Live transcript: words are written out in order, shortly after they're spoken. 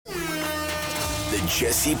The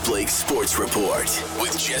Jesse Blake Sports Report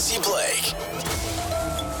with Jesse Blake.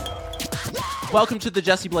 Welcome to the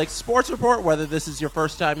Jesse Blake Sports Report. Whether this is your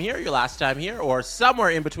first time here, your last time here, or somewhere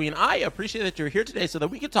in between, I appreciate that you're here today so that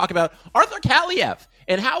we can talk about Arthur Kaliyev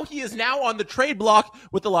and how he is now on the trade block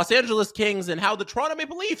with the Los Angeles Kings and how the Toronto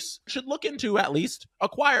Maple Leafs should look into at least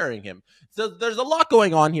acquiring him. So there's a lot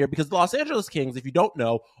going on here because the Los Angeles Kings, if you don't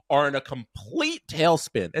know, are in a complete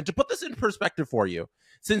tailspin. And to put this in perspective for you,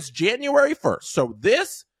 since January 1st, so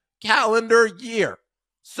this calendar year,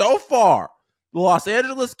 so far, the Los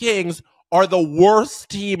Angeles Kings are the worst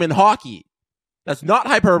team in hockey. That's not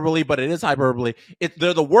hyperbole, but it is hyperbole.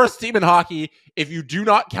 They're the worst team in hockey if you do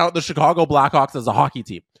not count the Chicago Blackhawks as a hockey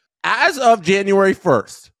team. As of January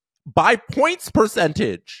 1st, by points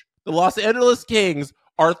percentage, the Los Angeles Kings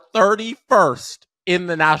are 31st in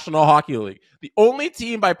the National Hockey League. The only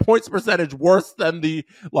team by points percentage worse than the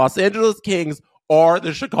Los Angeles Kings are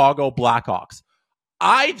the Chicago Blackhawks.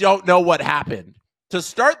 I don't know what happened. To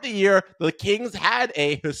start the year, the Kings had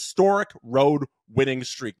a historic road winning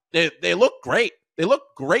streak. They look great. They look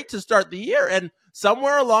great to start the year. And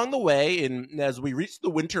somewhere along the way, as we reached the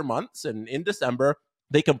winter months and in December,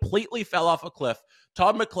 they completely fell off a cliff.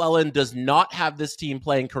 Todd McClellan does not have this team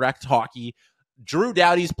playing correct hockey. Drew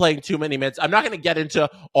Doughty's playing too many minutes. I'm not going to get into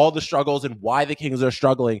all the struggles and why the Kings are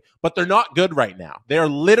struggling, but they're not good right now. They're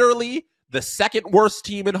literally the second worst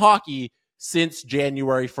team in hockey since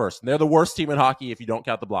January 1st. And they're the worst team in hockey if you don't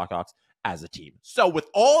count the Blackhawks as a team. So with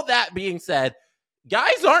all that being said,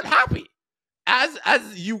 guys aren't happy as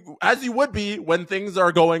you would be when things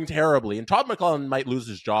are going terribly. And Todd McClellan might lose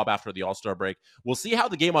his job after the All-Star break. We'll see how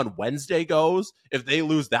the game on Wednesday goes. If they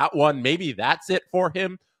lose that one, maybe that's it for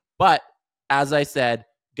him. But as I said,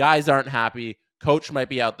 guys aren't happy. Coach might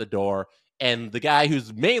be out the door. And the guy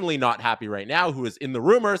who's mainly not happy right now, who is in the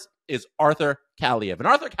rumors, is Arthur Kaliyev. And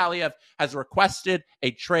Arthur Kaliyev has requested a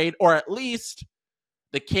trade, or at least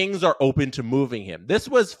the Kings are open to moving him. This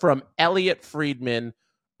was from Elliot Friedman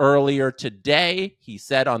earlier today. He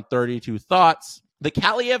said on 32 Thoughts, the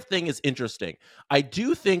Kaliyev thing is interesting. I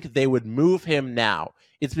do think they would move him now.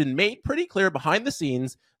 It's been made pretty clear behind the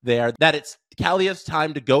scenes there that it's Kaliyev's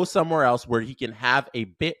time to go somewhere else where he can have a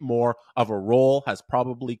bit more of a role has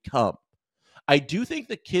probably come. I do think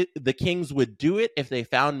the Kings would do it if they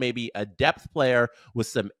found maybe a depth player with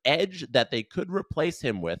some edge that they could replace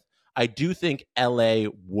him with. I do think LA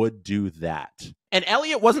would do that. And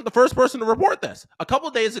Elliott wasn't the first person to report this. A couple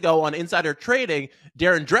of days ago on Insider Trading,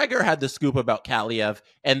 Darren Dreger had the scoop about Kaliyev,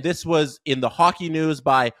 and this was in the Hockey News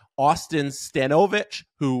by Austin Stanovich,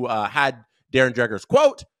 who had Darren Dreger's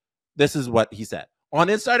quote. This is what he said. On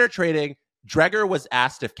Insider Trading, Dreger was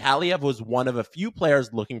asked if Kaliyev was one of a few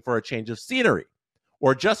players looking for a change of scenery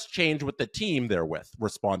or just change with the team they're with,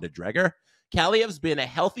 responded Dreger. Kaliyev's been a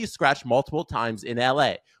healthy scratch multiple times in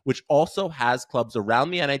LA, which also has clubs around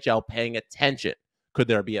the NHL paying attention. Could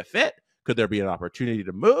there be a fit? Could there be an opportunity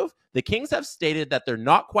to move? The Kings have stated that they're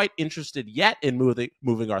not quite interested yet in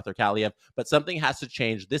moving Arthur Kaliyev, but something has to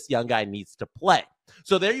change. This young guy needs to play.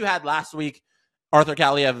 So there you had last week Arthur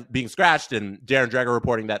Kaliyev being scratched and Darren Dreger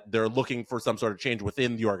reporting that they're looking for some sort of change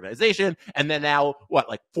within the organization. And then now,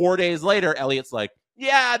 4 days later, Elliott's like,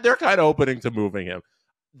 yeah, they're kind of opening to moving him.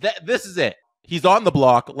 This is it. He's on the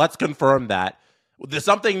block. Let's confirm that.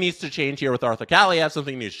 Something needs to change here with Arthur Kaliyev.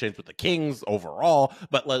 Something needs to change with the Kings overall.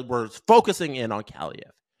 But we're focusing in on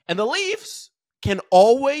Kaliyev. And the Leafs can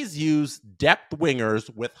always use depth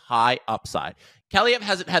wingers with high upside. Kaliyev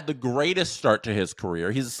hasn't had the greatest start to his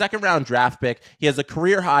career. He's a second-round draft pick. He has a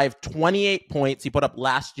career high of 28 points he put up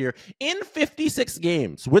last year in 56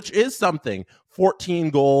 games, which is something. 14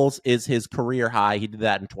 goals is his career high. He did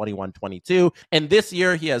that in 21-22. And this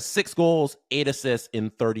year, he has 6 goals, 8 assists in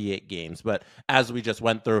 38 games. But as we just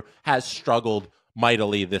went through, has struggled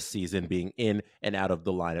mightily this season, being in and out of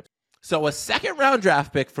the lineup. So a second-round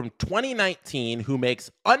draft pick from 2019 who makes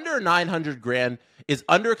under $900,000, is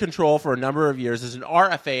under control for a number of years, is an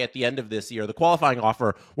RFA at the end of this year. The qualifying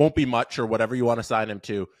offer won't be much or whatever you want to sign him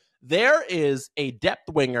to. There is a depth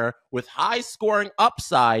winger with high scoring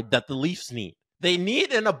upside that the Leafs need. They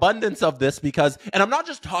need an abundance of this because, and I'm not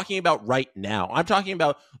just talking about right now, I'm talking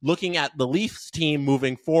about looking at the Leafs team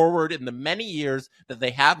moving forward in the many years that they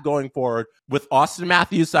have going forward, with Austin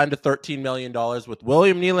Matthews signed to $13 million, with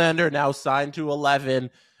William Nylander now signed to $11 million.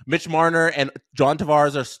 Mitch Marner and John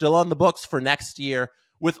Tavares are still on the books for next year.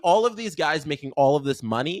 With all of these guys making all of this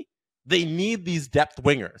money, they need these depth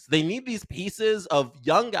wingers. They need these pieces of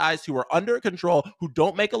young guys who are under control, who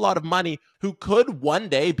don't make a lot of money, who could one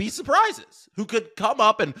day be surprises, who could come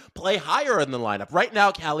up and play higher in the lineup. Right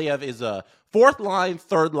now, Kaliyev is a fourth line,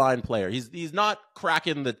 third line player. He's not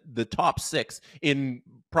cracking the top six in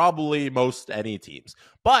probably most any teams,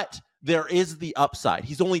 but there is the upside.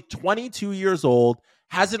 He's only 22 years old,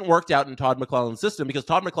 hasn't worked out in Todd McLellan's system because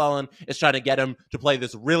Todd McLellan is trying to get him to play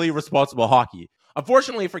this really responsible hockey.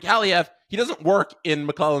 Unfortunately for Kaliyev, he doesn't work in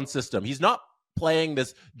McLellan's system. He's not playing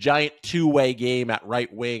this giant two-way game at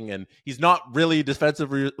right wing, and he's not really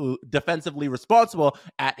defensively responsible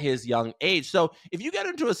at his young age. So if you get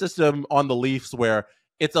into a system on the Leafs where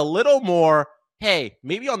it's a little more, hey,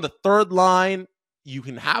 maybe on the third line, you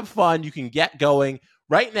can have fun, you can get going.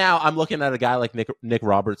 Right now, I'm looking at a guy like Nick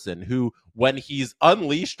Robertson, who, when he's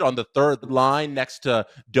unleashed on the third line next to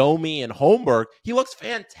Domi and Holmberg, he looks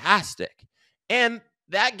fantastic. And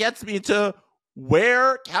that gets me to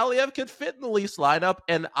where Kaliyev could fit in the Leafs lineup.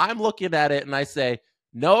 And I'm looking at it and I say,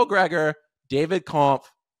 Noah Gregor, David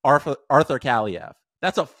Kampf, Arthur Kaliyev.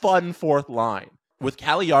 That's a fun fourth line. With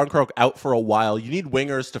Calle Jarnkrok out for a while, you need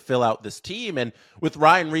wingers to fill out this team. And with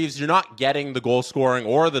Ryan Reeves, you're not getting the goal scoring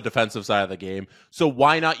or the defensive side of the game. So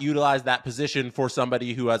why not utilize that position for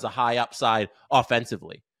somebody who has a high upside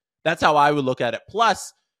offensively? That's how I would look at it.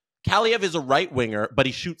 Plus, Kaliyev is a right winger, but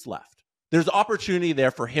he shoots left. There's opportunity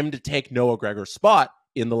there for him to take Noah Gregor's spot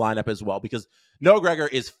in the lineup as well, because Noah Gregor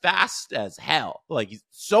is fast as hell. Like, he's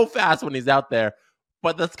so fast when he's out there,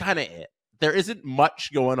 but that's kind of it. There isn't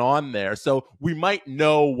much going on there. So we might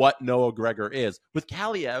know what Noah Gregor is. With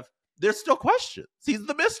Kaliyev, there's still questions. He's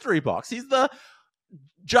the mystery box. He's the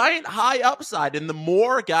giant high upside. And the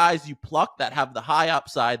more guys you pluck that have the high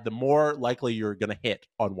upside, the more likely you're going to hit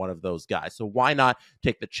on one of those guys. So why not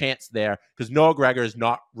take the chance there? Because Noah Gregor is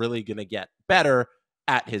not really going to get better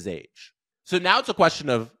at his age. So now it's a question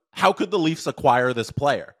of, how could the Leafs acquire this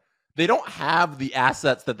player? They don't have the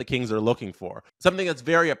assets that the Kings are looking for. Something that's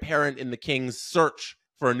very apparent in the Kings' search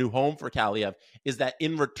for a new home for Kaliyev is that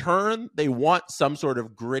in return, they want some sort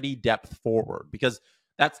of gritty depth forward, because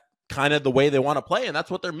that's kind of the way they want to play, and that's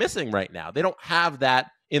what they're missing right now. They don't have that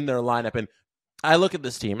in their lineup. And I look at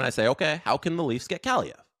this team and I say, okay, how can the Leafs get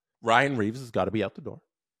Kaliyev? Ryan Reeves has got to be out the door.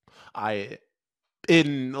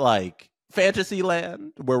 In like fantasy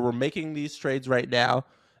land where we're making these trades right now,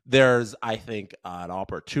 there's, I think, an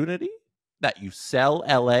opportunity that you sell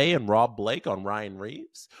LA and Rob Blake on Ryan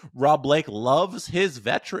Reeves. Rob Blake loves his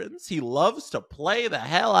veterans. He loves to play the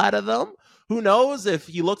hell out of them. Who knows if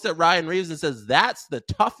he looks at Ryan Reeves and says, that's the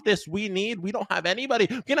toughness we need. We don't have anybody.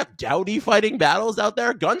 We can have Doughty fighting battles out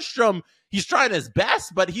there. Gunstrom, he's trying his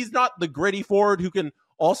best, but he's not the gritty forward who can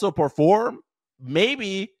also perform.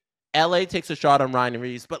 Maybe LA takes a shot on Ryan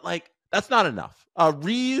Reeves, but like, that's not enough.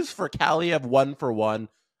 Reeves for Kaliyev 1-for-1.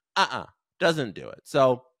 Doesn't do it.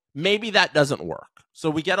 So maybe that doesn't work. So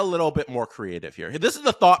we get a little bit more creative here. This is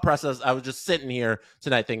the thought process. I was just sitting here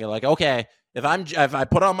tonight thinking like, okay, if I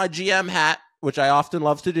put on my GM hat, which I often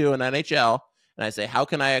love to do in NHL, and I say, how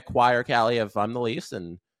can I acquire Kaliyev if I'm the Leafs,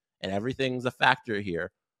 and everything's a factor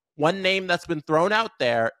here. One name that's been thrown out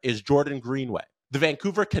there is Jordan Greenway. The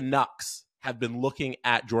Vancouver Canucks have been looking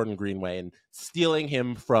at Jordan Greenway and stealing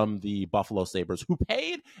him from the Buffalo Sabres, who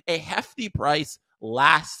paid a hefty price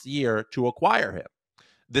last year to acquire him.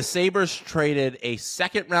 The Sabres traded a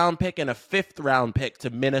second-round pick and a fifth-round pick to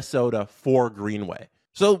Minnesota for Greenway.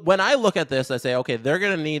 So when I look at this, I say, okay, they're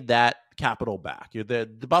going to need that capital back. The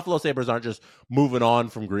Buffalo Sabres aren't just moving on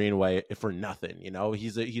from Greenway for nothing. You know,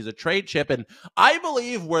 he's a trade chip, and I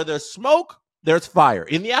believe where there's smoke, there's fire.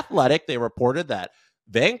 In The Athletic, they reported that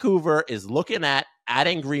Vancouver is looking at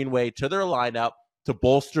adding Greenway to their lineup to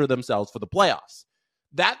bolster themselves for the playoffs.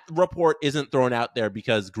 That report isn't thrown out there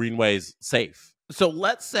because Greenway's safe. So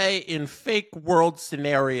let's say in fake world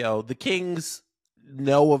scenario, the Kings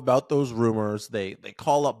know about those rumors. They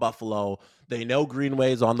call up Buffalo. They know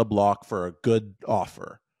Greenway's on the block for a good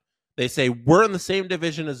offer. They say, we're in the same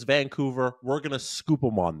division as Vancouver. We're going to scoop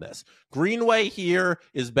them on this. Greenway here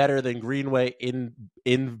is better than Greenway in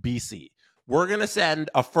BC. We're going to send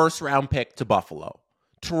a first-round pick to Buffalo.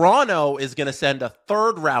 Toronto is going to send a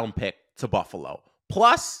third-round pick to Buffalo,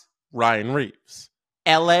 plus Ryan Reeves.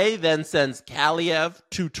 LA then sends Kaliyev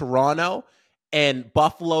to Toronto, and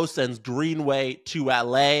Buffalo sends Greenway to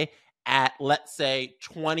LA at, let's say,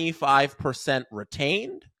 25%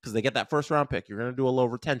 retained, because they get that first-round pick. You're going to do a low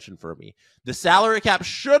retention for me. The salary cap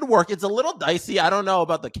should work. It's a little dicey. I don't know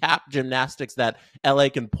about the cap gymnastics that LA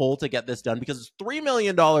can pull to get this done, because it's $3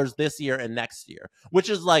 million this year and next year, which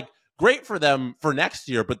is like great for them for next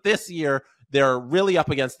year. But this year, they're really up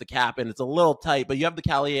against the cap, and it's a little tight. But you have the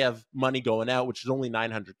Kaliyev money going out, which is only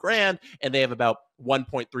 $900,000, and they have about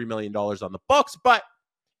 $1.3 million on the books. But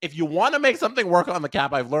if you want to make something work on the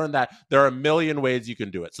cap, I've learned that there are a million ways you can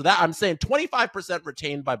do it. So that I'm saying 25%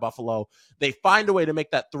 retained by Buffalo. They find a way to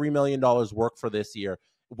make that $3 million work for this year,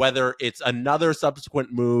 whether it's another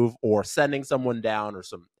subsequent move or sending someone down or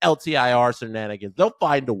some LTIR shenanigans. They'll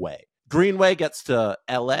find a way. Greenway gets to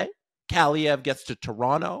LA. Kaliyev gets to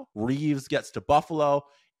Toronto. Reeves gets to Buffalo.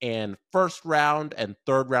 And first round and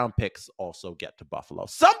third round picks also get to Buffalo.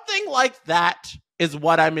 Something like that is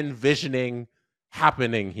what I'm envisioning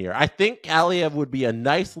happening here. I think Kaliyev would be a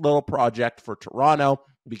nice little project for Toronto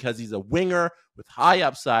because he's a winger with high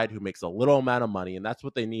upside who makes a little amount of money, and that's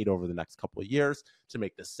what they need over the next couple of years to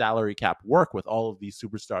make the salary cap work with all of these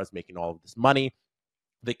superstars making all of this money.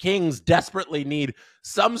 The Kings desperately need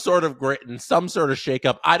some sort of grit and some sort of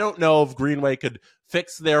shakeup. I don't know if Greenway could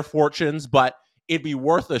fix their fortunes, but it'd be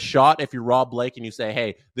worth a shot if you're Rob Blake and you say,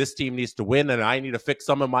 hey, this team needs to win and I need to fix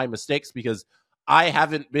some of my mistakes because I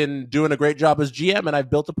haven't been doing a great job as GM and I've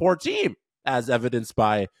built a poor team, as evidenced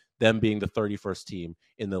by them being the 31st team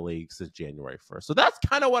in the league since January 1st. So that's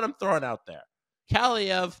kind of what I'm throwing out there.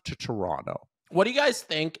 Kaliyev to Toronto. What do you guys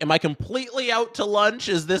think? Am I completely out to lunch?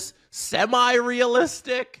 Is this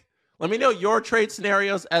semi-realistic? Let me know your trade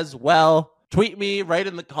scenarios as well. Tweet me, write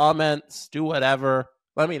in the comments, do whatever.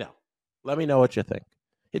 Let me know. Let me know what you think.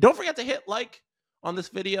 Hey, don't forget to hit like on this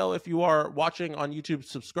video. If you are watching on YouTube,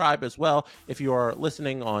 subscribe as well. If you are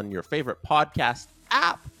listening on your favorite podcast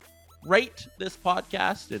app, rate this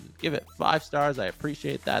podcast and give it 5 stars. I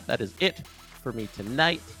appreciate that. That is it for me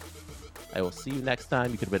tonight. I will see you next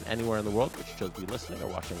time. You could have been anywhere in the world, but you chose to be listening or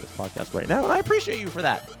watching this podcast right now, and I appreciate you for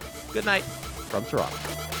that. Good night from Toronto.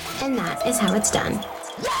 And that is how it's done.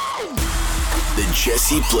 The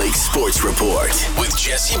Jesse Blake Sports Report with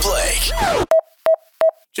Jesse Blake.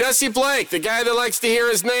 Jesse Blake, the guy that likes to hear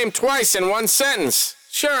his name twice in one sentence.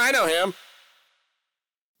 Sure, I know him.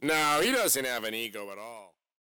 No, he doesn't have an ego at all.